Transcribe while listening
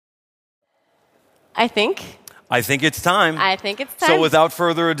I think it's time. I think it's time. So without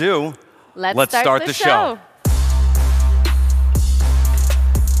further ado, let's start the show.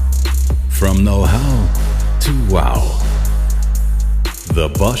 From know-how to wow. The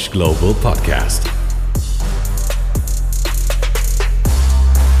Bosch Global Podcast.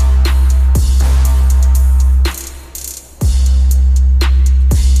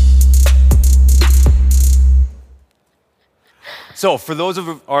 So for those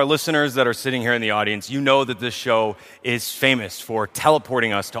of our listeners that are sitting here in the audience, you know that this show is famous for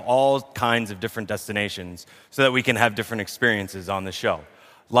teleporting us to all kinds of different destinations so that we can have different experiences on the show.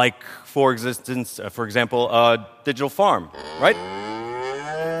 Like, for example, a digital farm, right?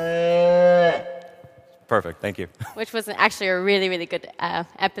 Perfect, thank you. Which was actually a really, really good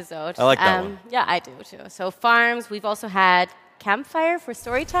episode. I like that one. Yeah, I do too. So farms, we've also had campfire for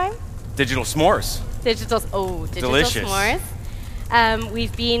story time. Digital s'mores. Digital Delicious. s'mores.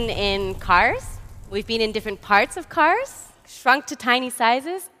 We've been in cars. We've been in different parts of cars, shrunk to tiny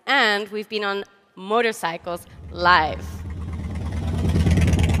sizes, and we've been on motorcycles live.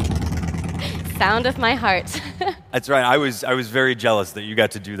 Sound of my heart. That's right. I was very jealous that you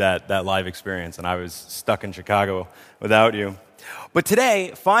got to do that live experience, and I was stuck in Chicago without you. But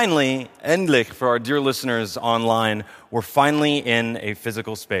today, finally, endlich, for our dear listeners online, we're finally in a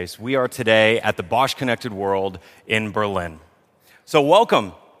physical space. We are today at the Bosch Connected World in Berlin. So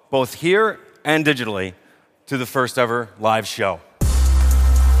welcome, both here and digitally, to the first ever live show.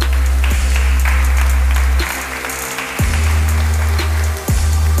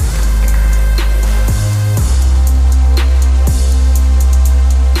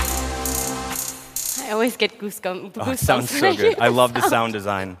 I always get goosebumps. Oh, it sounds so good. I love the sound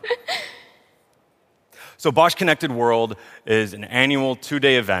design. So Bosch Connected World is an annual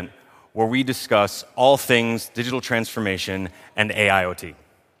 2-day event where we discuss all things digital transformation and AIoT.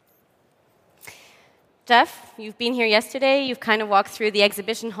 Jeff, you've been here yesterday. You've kind of walked through the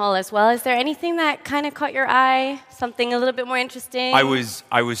exhibition hall as well. Is there anything that kind of caught your eye? Something a little bit more interesting? I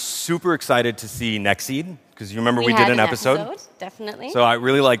was super excited to see Nextseed, because you remember we did an episode? Definitely. So I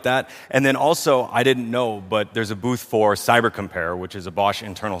really like that. And then also, I didn't know, but there's a booth for CyberCompare, which is a Bosch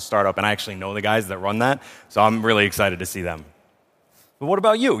internal startup, and I actually know the guys that run that, so I'm really excited to see them. But what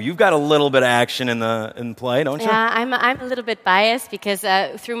about you? You've got a little bit of action in play, don't you? Yeah, I'm a little bit biased because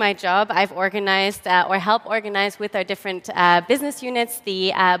through my job, I've organized or helped organize with our different business units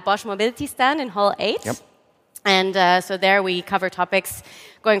the Bosch Mobility stand in Hall 8. Yep. And so there we cover topics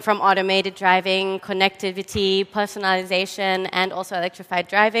going from automated driving, connectivity, personalization, and also electrified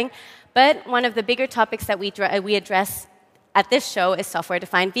driving. But one of the bigger topics that we address at this show is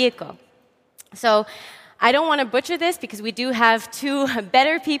software-defined vehicle. So I don't want to butcher this because we do have two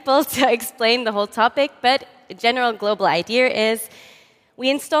better people to explain the whole topic, but the general global idea is we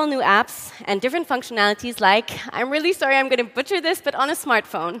install new apps and different functionalities like, I'm really sorry I'm going to butcher this, but on a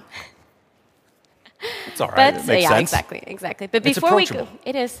smartphone. It's all right. It makes sense. Exactly. But it's before approachable.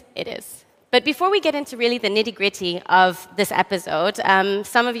 it is. But before we get into really the nitty-gritty of this episode,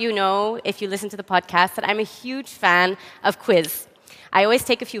 some of you know, if you listen to the podcast, that I'm a huge fan of quiz. I always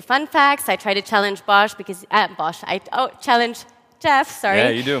take a few fun facts. I try to challenge challenge Jeff, sorry. Yeah,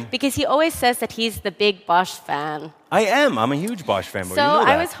 you do. Because he always says that he's the big Bosch fan. I am. I'm a huge Bosch fan, but So you know that.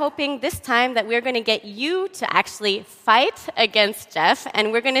 I was hoping this time that we're going to get you to actually fight against Jeff,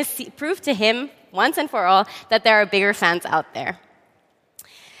 and we're going to prove to him, once and for all, that there are bigger fans out there.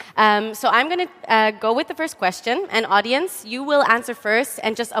 So I'm going to go with the first question, and audience, you will answer first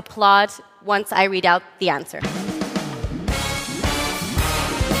and just applaud once I read out the answer.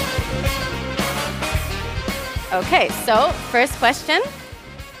 Okay, so first question.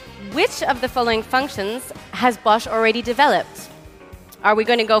 Which of the following functions has Bosch already developed? Are we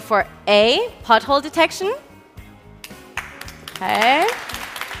going to go for A, pothole detection? Okay.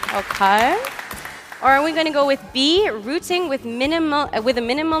 Or are we going to go with B, routing with a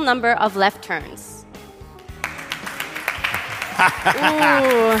minimal number of left turns?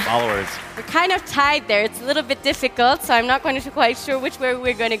 Ooh. Followers. We're kind of tied there. It's a little bit difficult, so I'm not quite sure which way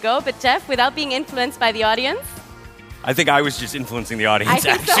we're going to go. But Jeff, without being influenced by the audience? I think I was just influencing the audience, I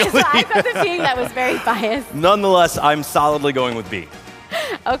think actually. so. I got the feeling that was very biased. Nonetheless, I'm solidly going with B.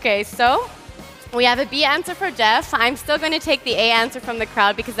 Okay, so we have a B answer for Jeff. I'm still going to take the A answer from the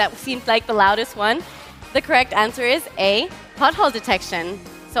crowd because that seemed like the loudest one. The correct answer is A, pothole detection.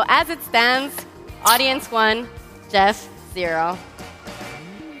 So as it stands, audience 1, Jeff 0.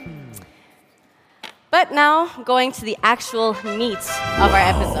 But now, going to the actual meat of our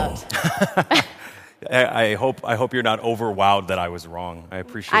episode. I hope you're not overwowed that I was wrong. I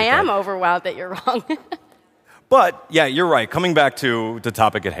appreciate that. I am overwhelmed that you're wrong. But yeah, you're right. Coming back to the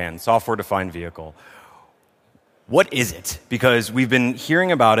topic at hand, software-defined vehicle. What is it? Because we've been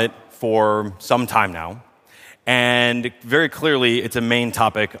hearing about it for some time now. And very clearly, it's a main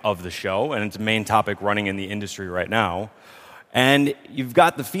topic of the show, and it's a main topic running in the industry right now. And you've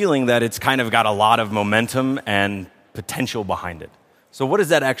got the feeling that it's kind of got a lot of momentum and potential behind it. So what does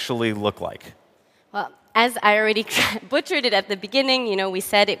that actually look like? Well, as I already butchered it at the beginning, we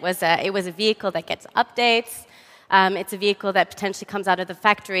said it was a vehicle that gets updates. It's a vehicle that potentially comes out of the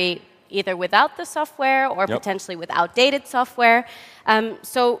factory either without the software or potentially with outdated software.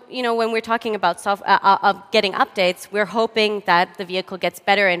 So, when we're talking about getting updates, we're hoping that the vehicle gets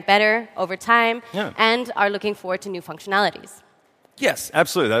better and better over time and are looking forward to new functionalities. Yes,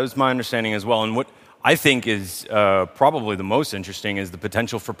 absolutely. That was my understanding as well. And what I think is probably the most interesting is the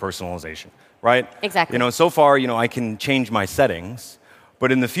potential for personalization, right? Exactly. So far, I can change my settings,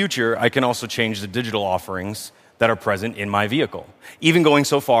 but in the future, I can also change the digital offerings that are present in my vehicle, even going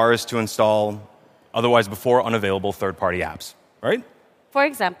so far as to install otherwise before unavailable third-party apps, right? For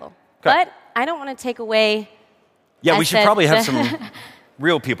example. Okay. But I don't want to take away... Yeah, we should probably have some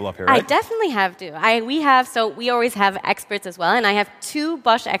real people up here, right? I definitely have to. We always have experts as well, and I have 2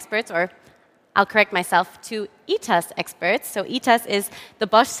 Bosch experts, or I'll correct myself, 2 ETAS experts. So ETAS is the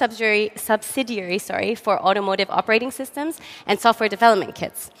Bosch subsidiary for automotive operating systems and software development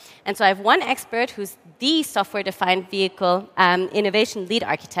kits. And so I have one expert who's the software-defined vehicle innovation lead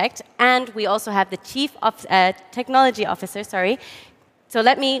architect, and we also have the chief technology officer. So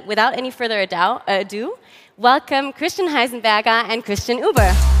let me, without any further ado, welcome Christian Heisenberger and Christian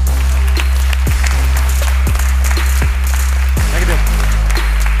Uber.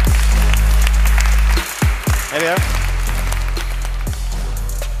 Hey there.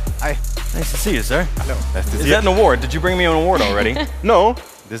 Hi. Nice to see you, sir. Hello. Nice to see Is you. that an award? Did you bring me an award already? No,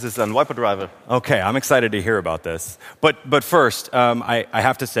 this is a Viper driver. Okay, I'm excited to hear about this. But first, I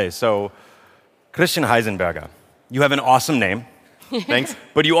have to say, so Christian Heisenberger, you have an awesome name. Thanks.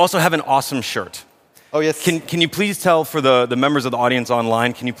 But you also have an awesome shirt. Oh, yes. Can you please tell, for the members of the audience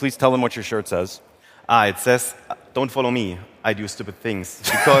online, can you please tell them what your shirt says? It says, don't follow me. I do stupid things.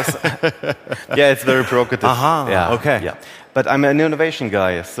 Because, yeah, it's very provocative. Yeah, okay. Yeah. But I'm an innovation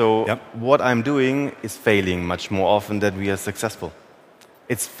guy, so what I'm doing is failing much more often than we are successful.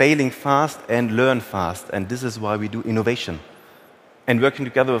 It's failing fast and learn fast, and this is why we do innovation. And working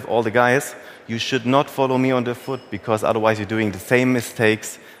together with all the guys, you should not follow me on the foot, because otherwise you're doing the same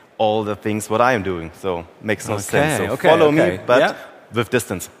mistakes, all the things what I am doing. So makes no sense. So follow me, but with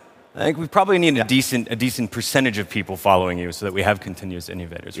distance. I think we probably need a decent percentage of people following you so that we have continuous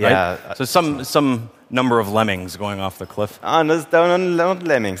innovators, right? Yeah. So some number of lemmings going off the cliff. They're not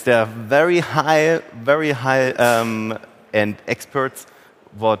lemmings. They are very high, and experts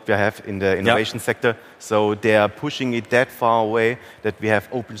what we have in the innovation sector. So they are pushing it that far away that we have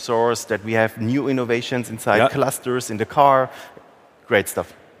open source, that we have new innovations inside clusters in the car. Great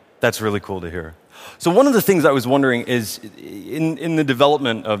stuff. That's really cool to hear. So one of the things I was wondering is, in the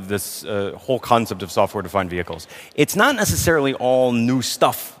development of this whole concept of software-defined vehicles, it's not necessarily all new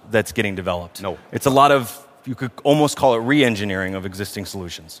stuff that's getting developed. No. It's a lot of, you could almost call it re-engineering of existing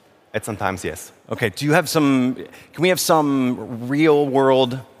solutions. At sometimes, yes. Okay, can we have some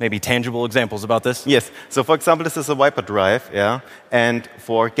real-world, maybe tangible examples about this? Yes. So for example, this is a Viper drive, and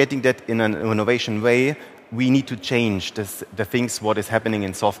for getting that in an innovation way, we need to change the things what is happening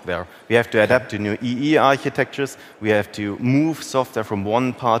in software. We have to adapt to new EE architectures. We have to move software from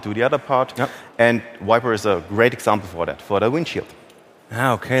one part to the other part. And Viper is a great example for that, for the windshield.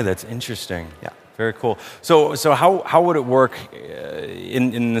 Okay, that's interesting. Yeah, very cool. So how would it work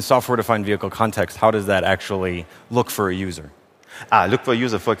in the software-defined vehicle context? How does that actually look for a user? Look for a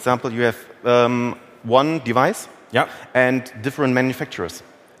user. For example, you have one device and different manufacturers.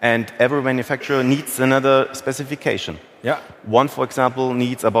 And every manufacturer needs another specification. One, for example,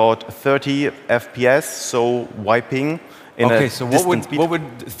 needs about 30 FPS, so wiping in a so distant speed.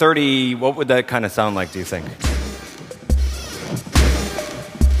 what would that kind of sound like, do you think?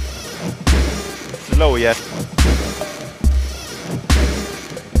 Slow, yeah.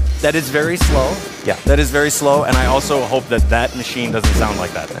 That is very slow. Yeah. That is very slow, and I also hope that machine doesn't sound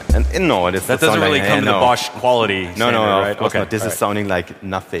like that. And no, it is that doesn't really come to the Bosch quality standard, right? Of course not. This is sounding like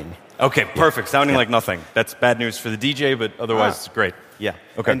nothing. Okay, perfect. Sounding like nothing. That's bad news for the DJ, but otherwise it's great. Yeah.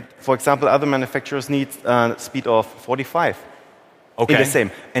 Okay. And for example, other manufacturers need speed of 45. Okay. In the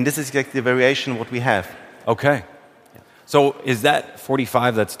same. And this is exactly the variation what we have. Okay. So is that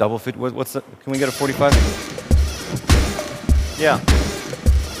 45? That's double fit. What's that? Can we get a 45? Yeah.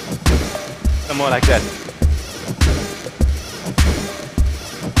 More like that.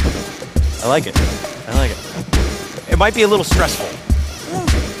 I like it. might be a little stressful.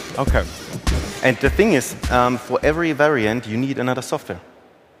 Okay. And the thing is, for every variant, you need another software.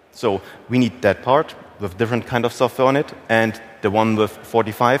 So we need that part with different kind of software on it, and the one with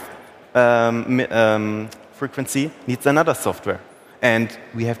 45 frequency needs another software. And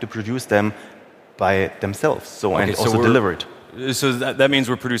we have to produce them by themselves, and also deliver it. So that means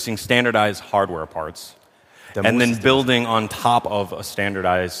we're producing standardized hardware parts, and then building on top of a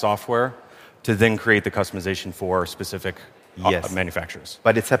standardized software to then create the customization for specific manufacturers.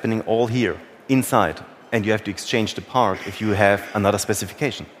 But it's happening all here, inside, and you have to exchange the part if you have another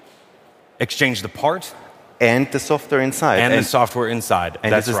specification. Exchange the part? And the software inside. And the software inside.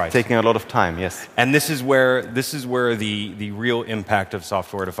 And that's this is right. taking a lot of time, yes. And this is where the real impact of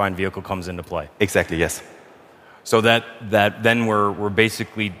software-defined vehicle comes into play. Exactly, yes. So that then we're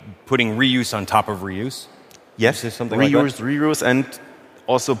basically putting reuse on top of reuse? Yes, reuse, and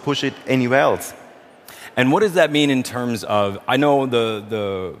also push it anywhere else. And what does that mean in terms of, I know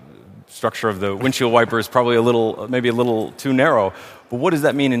the structure of the windshield wiper is probably maybe a little too narrow, but what does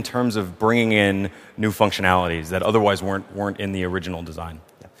that mean in terms of bringing in new functionalities that otherwise weren't in the original design?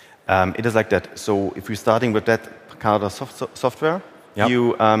 It is like that. So if you're starting with that kind of software,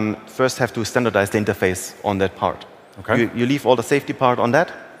 you first have to standardize the interface on that part. Okay. You leave all the safety part on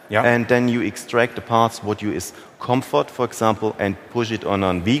that, and then you extract the parts what you is comfort, for example, and push it on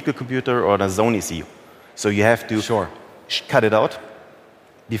a vehicle computer or a zone ECU. So you have to cut it out,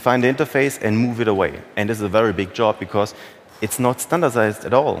 define the interface, and move it away. And this is a very big job because it's not standardized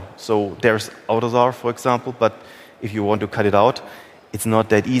at all. So there's AUTOSAR, for example, but if you want to cut it out, it's not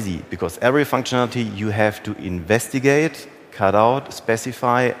that easy because every functionality you have to investigate, cut out,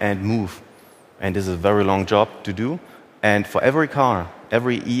 specify, and move. And this is a very long job to do. And for every car,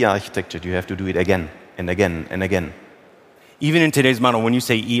 every E-architecture, you have to do it again and again and again. Even in today's model, when you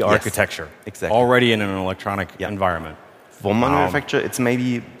say E-architecture, exactly. Already in an electronic environment. For manufacturer, it's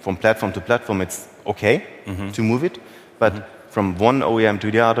maybe from platform to platform, it's okay to move it, but from one OEM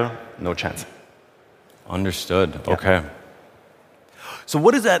to the other, no chance. Understood. Yeah. Okay. So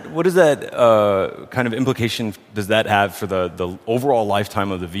what is that kind of implication does that have for the overall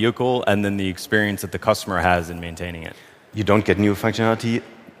lifetime of the vehicle and then the experience that the customer has in maintaining it? You don't get new functionality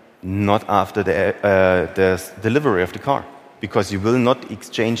not after the delivery of the car, because you will not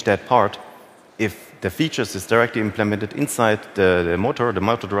exchange that part if the features is directly implemented inside the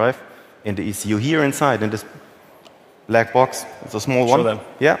motor drive, in the ECU here inside, in this black box. It's a small one. Show them.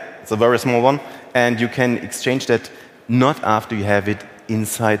 Yeah, it's a very small one. And you can exchange that not after you have it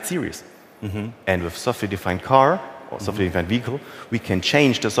inside series. And with software-defined car or software-defined vehicle, we can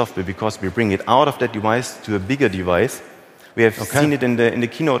change the software because we bring it out of that device to a bigger device. We have seen it in the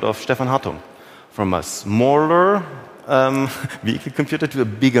keynote of Stefan Hartung. From a smaller vehicle computer to a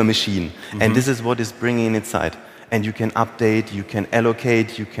bigger machine. And this is what is bringing inside. And you can update, you can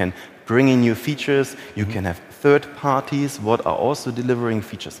allocate, you can bring in new features, you can have third parties what are also delivering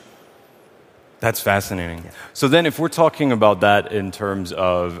features. That's fascinating. Yeah. So then if we're talking about that in terms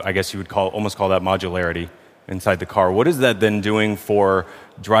of, I guess you would almost call that modularity inside the car, what is that then doing for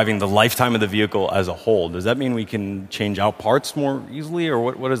driving the lifetime of the vehicle as a whole? Does that mean we can change out parts more easily, or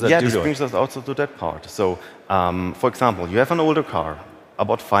what does that do to it? Yeah, this brings us also to that part. So, for example, you have an older car,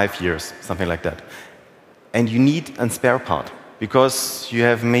 about 5 years, something like that, and you need a spare part because you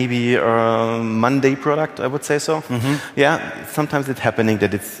have maybe a Monday product, I would say so. Yeah, sometimes it's happening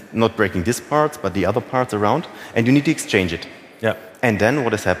that it's not breaking this part, but the other parts around, and you need to exchange it. Yeah. And then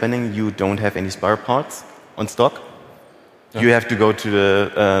what is happening? You don't have any spare parts on stock. You have to go to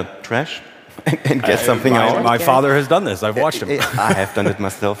the trash and get something out. My father has done this. I've watched him. I have done it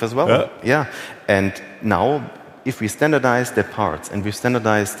myself as well. Yeah. And now, if we standardize the parts and we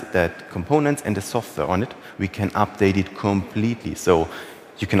standardize that components and the software on it, we can update it completely. So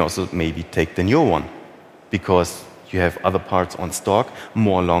you can also maybe take the new one because you have other parts on stock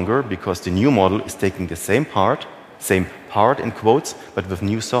more longer because the new model is taking the same part in quotes, but with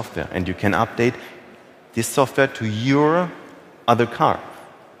new software. And you can update this software to your other car.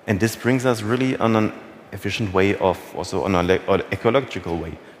 And this brings us really on an efficient way of also on an ecological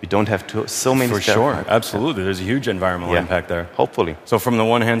way. We don't have so many For sure, absolutely. There's a huge environmental impact there. Hopefully. So from the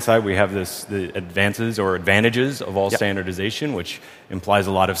one hand side, we have the advantages of all standardization, which implies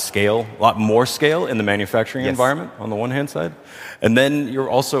a lot of scale, a lot more scale in the manufacturing environment on the one hand side. And then you're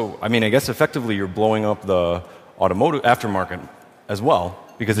also, I guess effectively you're blowing up the automotive aftermarket as well,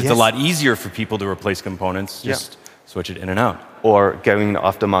 because it's a lot easier for people to replace components, just switch it in and out. Or going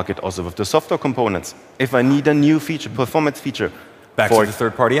aftermarket also with the software components. If I need a new feature, performance feature. Back to the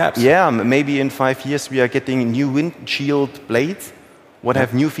third-party apps. Yeah, maybe in 5 years we are getting new windshield blades. What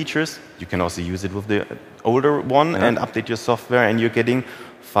have new features? You can also use it with the older one and update your software, and you're getting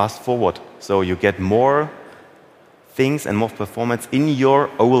fast forward. So you get more things and more performance in your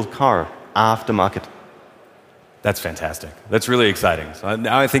old car aftermarket. That's fantastic. That's really exciting. So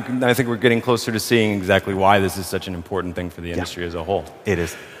now I think we're getting closer to seeing exactly why this is such an important thing for the industry as a whole. It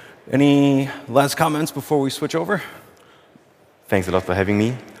is. Any last comments before we switch over? Thanks a lot for having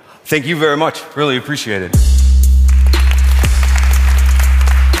me. Thank you very much. Really appreciate it.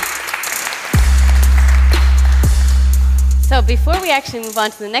 So before we actually move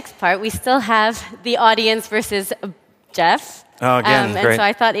on to the next part, we still have the audience versus Jeff. Oh, again, and great. so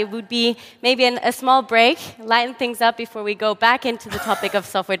I thought it would be maybe a small break, lighten things up before we go back into the topic of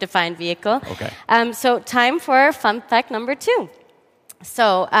software-defined vehicle. Okay. So time for fun fact number 2.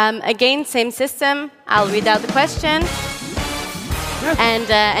 So again, same system. I'll read out the question,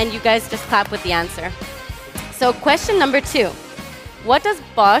 and you guys just clap with the answer. So question number 2. What does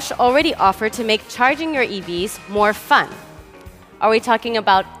Bosch already offer to make charging your EVs more fun? Are we talking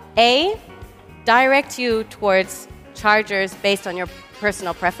about A, direct you towards chargers based on your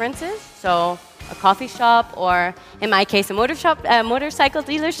personal preferences, so a coffee shop, or in my case, a motorcycle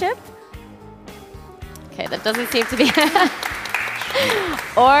dealership? Okay, that doesn't seem to be.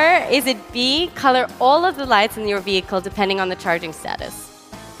 Or is it B, color all of the lights in your vehicle depending on the charging status?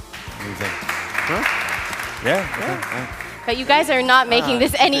 What do you think? Huh? Yeah. But you guys are not making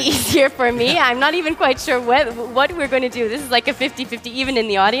this any easier for me. I'm not even quite sure what we're going to do. This is like a 50-50 even in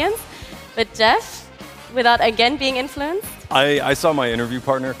the audience. But Jeff, without again being influenced? I saw my interview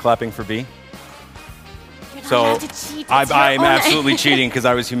partner clapping for B. You're not So allowed to cheat. I'm absolutely cheating because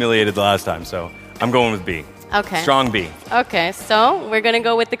I was humiliated the last time. So I'm going with B. Okay. Strong B. Okay, so we're going to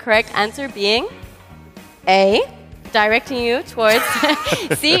go with the correct answer being A, directing you towards...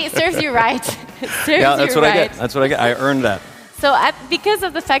 See, it serves you right. It serves That's you what right. I get. That's what I get. I earned that. So because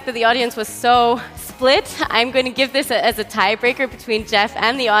of the fact that the audience was so split, I'm going to give this as a tiebreaker between Jeff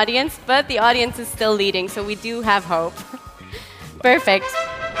and the audience, but the audience is still leading, so we do have hope. Perfect.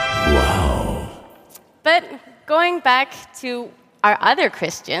 Wow. But going back to our other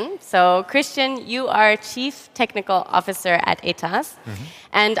Christian. So Christian, you are Chief Technical Officer at ETAS.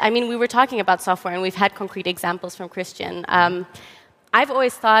 And I mean, we were talking about software and we've had concrete examples from Christian. I've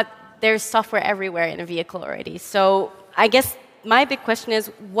always thought there's software everywhere in a vehicle already. So I guess my big question is,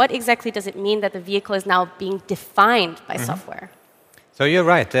 what exactly does it mean that the vehicle is now being defined by software? So you're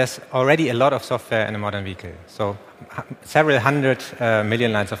right, there's already a lot of software in a modern vehicle. So several hundred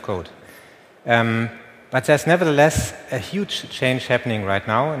million lines of code. But there's nevertheless a huge change happening right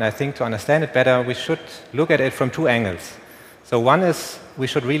now, and I think to understand it better, we should look at it from 2 angles. So one is we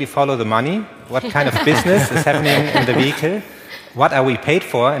should really follow the money. What kind of business is happening in the vehicle? What are we paid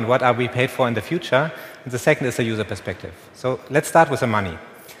for, and what are we paid for in the future? And the second is the user perspective. So let's start with the money.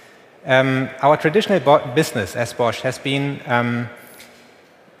 Our traditional business as Bosch has been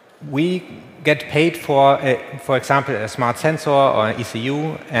we get paid for example, a smart sensor or an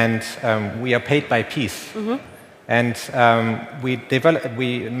ECU, and we are paid by piece. And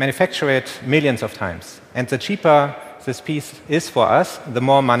we manufacture it millions of times. And the cheaper this piece is for us, the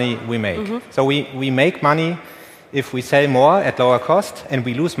more money we make. So we make money if we sell more at lower cost, and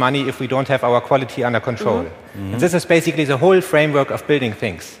we lose money if we don't have our quality under control. And this is basically the whole framework of building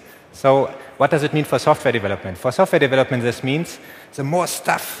things. So what does it mean for software development? For software development, this means the more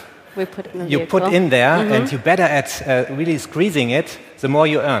stuff you put in there, and you're better at really squeezing it, the more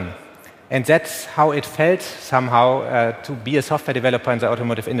you earn. And that's how it felt somehow to be a software developer in the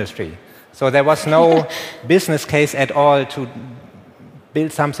automotive industry. So there was no business case at all to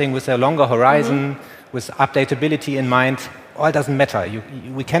build something with a longer horizon, with updatability in mind. All doesn't matter.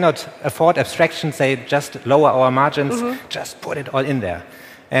 We cannot afford abstraction, say just lower our margins, just put it all in there.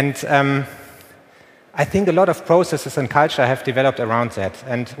 And I think a lot of processes and culture have developed around that.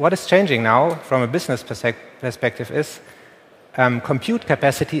 And what is changing now from a business perspective is compute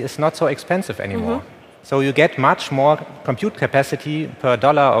capacity is not so expensive anymore. So you get much more compute capacity per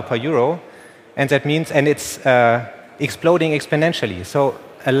dollar or per euro, and that means, and it's exploding exponentially. So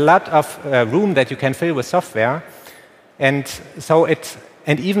a lot of room that you can fill with software, and so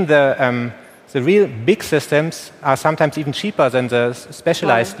and even the real big systems are sometimes even cheaper than the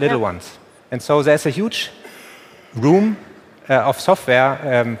specialized little ones. And so there's a huge room of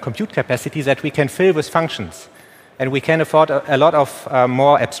software compute capacity that we can fill with functions. And we can afford a lot of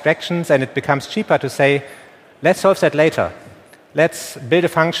more abstractions, and it becomes cheaper to say, let's solve that later. Let's build a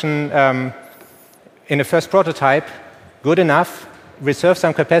function in a first prototype, good enough, reserve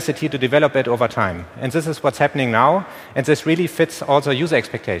some capacity to develop it over time. And this is what's happening now, and this really fits also user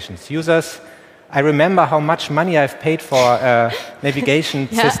expectations. Users I remember how much money I've paid for navigation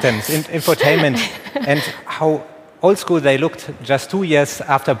systems, infotainment, and how old school they looked just 2 years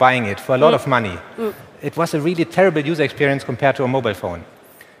after buying it for a lot of money. It was a really terrible user experience compared to a mobile phone.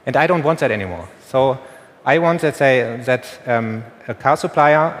 And I don't want that anymore. So I want, let's say, that a car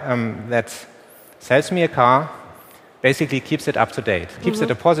supplier that sells me a car basically keeps it up to date, keeps it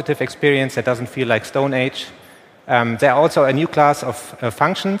a positive experience that doesn't feel like Stone Age. There are also a new class of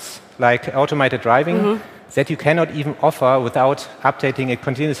functions, like automated driving, that you cannot even offer without updating it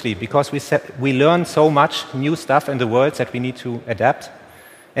continuously, because we learn so much new stuff in the world that we need to adapt.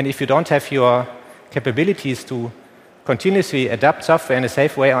 And if you don't have your capabilities to continuously adapt software in a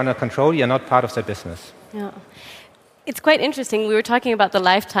safe way under control, you're not part of the business. Yeah. It's quite interesting. We were talking about the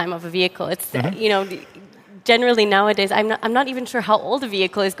lifetime of a vehicle. It's, you know, generally nowadays, I'm not even sure how old a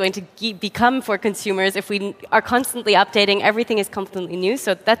vehicle is going to become for consumers if we are constantly updating. Everything is constantly new,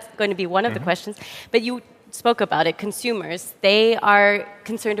 so that's going to be one of the questions. But you spoke about it. Consumers, they are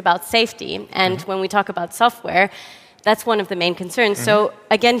concerned about safety, and when we talk about software, that's one of the main concerns. So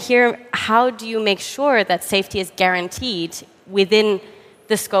again, here, how do you make sure that safety is guaranteed within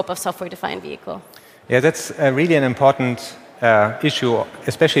the scope of software-defined vehicle? Yeah, that's really an important issue,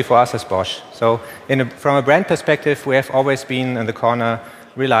 especially for us as Bosch. So from a brand perspective, we have always been in the corner,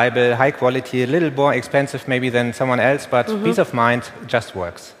 reliable, high quality, a little more expensive maybe than someone else, but peace of mind just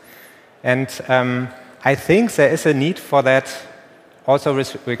works. And I think there is a need for that also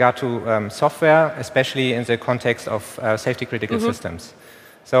with regard to software, especially in the context of safety-critical systems.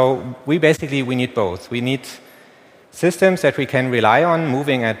 So we need both. We need systems that we can rely on,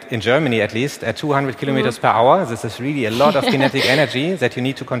 moving in Germany at least, at 200 kilometers per hour. This is really a lot of kinetic energy that you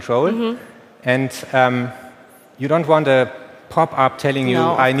need to control. And you don't want a pop-up telling you,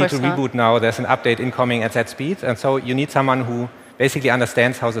 I need to reboot now, there's an update incoming at that speed. And so you need someone who basically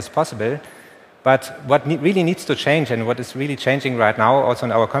understands how this is possible. But what really needs to change, and what is really changing right now, also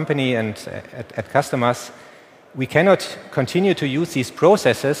in our company and at customers, we cannot continue to use these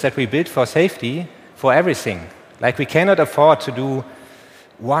processes that we built for safety for everything. Like, we cannot afford to do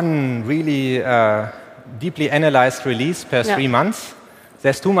one really deeply analyzed release per 3 months.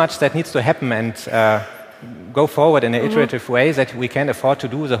 There's too much that needs to happen and go forward in an iterative way that we can't afford to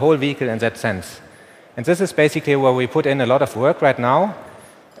do the whole vehicle in that sense. And this is basically where we put in a lot of work right now,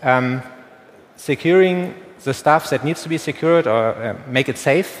 securing the stuff that needs to be secured or make it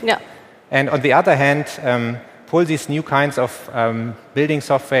safe. Yeah. And on the other hand, pull these new kinds of building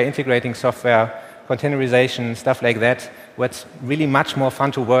software, integrating software, containerization, stuff like that, where it's really much more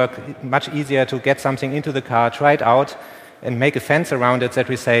fun to work, much easier to get something into the car, try it out, and make a fence around it that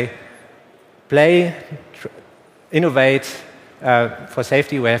we say, play, innovate, for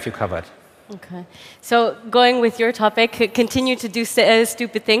safety, we have you covered. Okay. So going with your topic, continue to do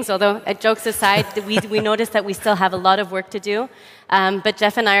stupid things, although jokes aside, we noticed that we still have a lot of work to do. But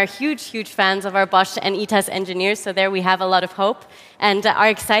Jeff and I are huge fans of our Bosch and ETAS engineers, so there we have a lot of hope and are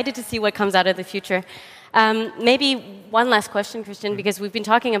excited to see what comes out of the future. Maybe one last question, Christian, because we've been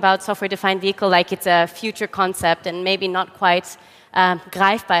talking about software-defined vehicle like it's a future concept and maybe not quite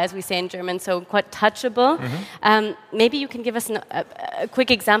greifbar, as we say in German, so quite touchable. Maybe you can give us a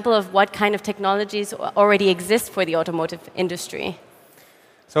quick example of what kind of technologies already exist for the automotive industry.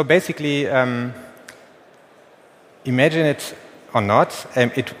 So basically, imagine it or not,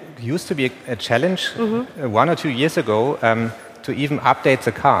 it used to be a challenge 1 or 2 years ago to even update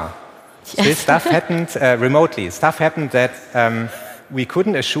the car. Yes. This stuff happened remotely. Stuff happened that we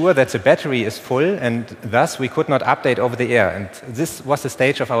couldn't assure that the battery is full, and thus we could not update over the air. And this was the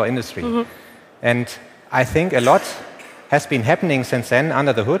stage of our industry. And I think a lot has been happening since then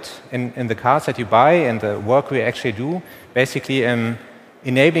under the hood in the cars that you buy and the work we actually do, basically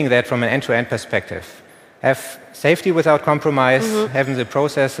enabling that from an end-to-end perspective. Have safety without compromise, having the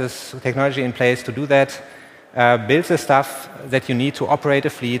processes, technology in place to do that, build the stuff that you need to operate a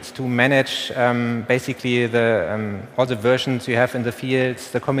fleet, to manage basically all the versions you have in the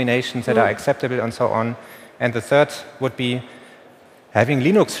fields, the combinations that are acceptable and so on. And the third would be having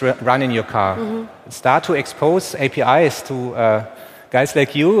Linux run in your car. Start to expose APIs to guys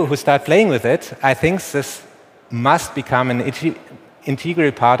like you who start playing with it. I think this must become an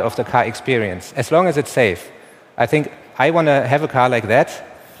integral part of the car experience, as long as it's safe. I think I want to have a car like that,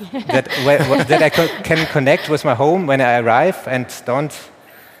 that I can connect with my home when I arrive and don't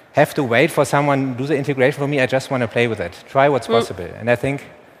have to wait for someone to do the integration for me. I just want to play with it, try what's possible. And I think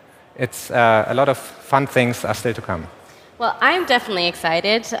it's a lot of fun things are still to come. Well, I'm definitely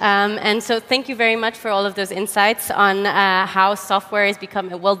excited. And so thank you very much for all of those insights on how software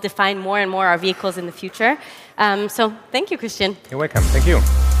will define more and more our vehicles in the future. So thank you, Christian. You're welcome. Thank you.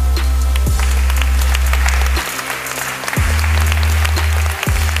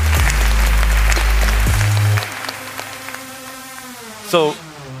 So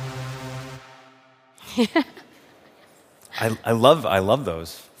I love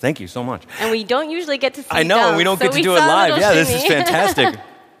those. Thank you so much. And we don't usually get to see I know, Dom, we don't so get to do it live. Yeah, this is shimmy. fantastic.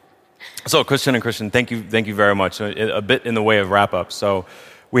 So, Christian and Christian, thank you very much. A bit in the way of wrap up. So,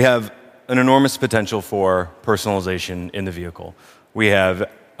 we have an enormous potential for personalization in the vehicle. We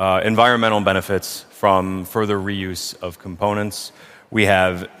have environmental benefits from further reuse of components. We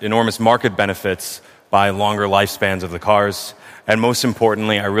have enormous market benefits by longer lifespans of the cars. And most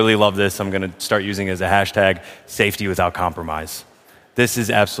importantly, I really love this. I'm going to start using it as a hashtag, safety without compromise. This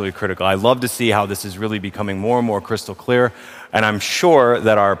is absolutely critical. I love to see how this is really becoming more and more crystal clear. And I'm sure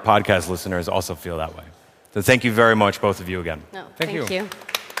that our podcast listeners also feel that way. So thank you very much, both of you again. No, Thank you.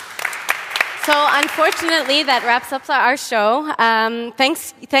 So unfortunately, that wraps up our show.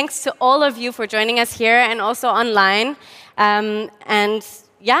 Thanks to all of you for joining us here and also online. And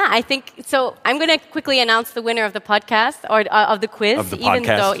yeah, I think so. I'm going to quickly announce the winner of the podcast or of the quiz. Of the even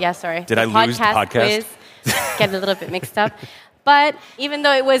podcast. though, yeah, sorry. Did I lose the podcast? Quiz. Get a little bit mixed up. But even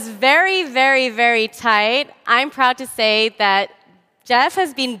though it was very, very, very tight, I'm proud to say that Jeff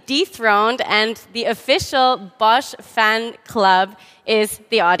has been dethroned and the official Bosch fan club is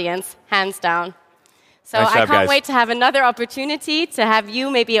the audience, hands down. So Nice job, I can't guys. wait to have another opportunity to have you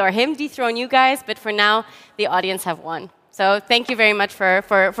maybe or him dethrone you guys, but for now, the audience have won. So thank you very much for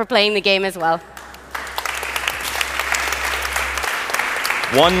playing the game as well.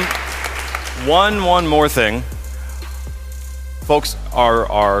 One more thing. Folks,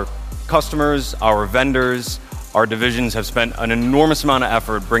 our customers, our vendors, our divisions have spent an enormous amount of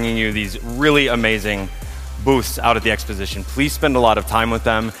effort bringing you these really amazing booths out at the exposition. Please spend a lot of time with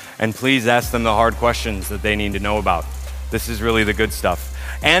them, and please ask them the hard questions that they need to know about. This is really the good stuff.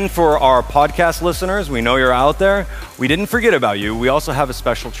 And for our podcast listeners, we know you're out there. We didn't forget about you. We also have a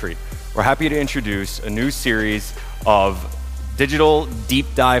special treat. We're happy to introduce a new series of digital deep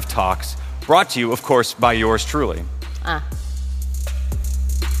dive talks brought to you, of course, by yours truly.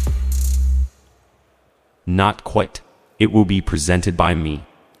 Not quite. It will be presented by me.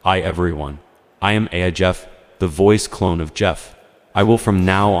 Hi everyone. I am AI Jeff, the voice clone of Jeff. I will from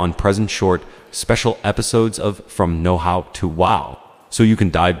now on present short, special episodes of From Know-How to Wow, so you can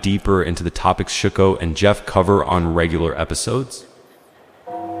dive deeper into the topics Shuko and Jeff cover on regular episodes.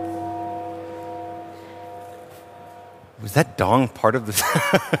 Was that dong part of this?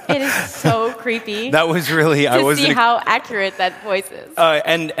 It is so creepy. That was really, I to wasn't. see how accurate that voice is.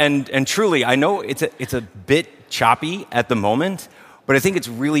 And truly, I know it's a bit choppy at the moment, but I think it's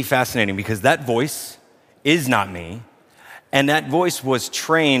really fascinating because that voice is not me, and that voice was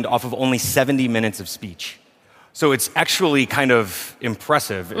trained off of only 70 minutes of speech. So it's actually kind of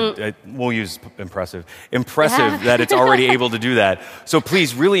impressive. We'll use impressive that it's already able to do that. So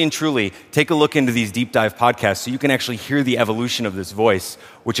please, really and truly, take a look into these deep dive podcasts so you can actually hear the evolution of this voice,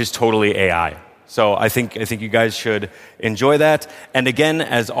 which is totally AI. So I think you guys should enjoy that. And again,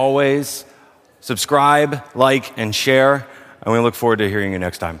 as always, subscribe, like, and share. And we look forward to hearing you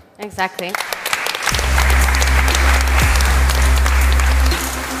next time. Exactly.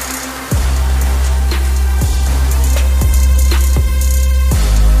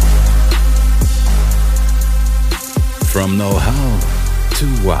 From know-how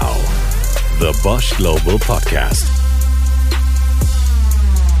to wow. The Bosch Global Podcast.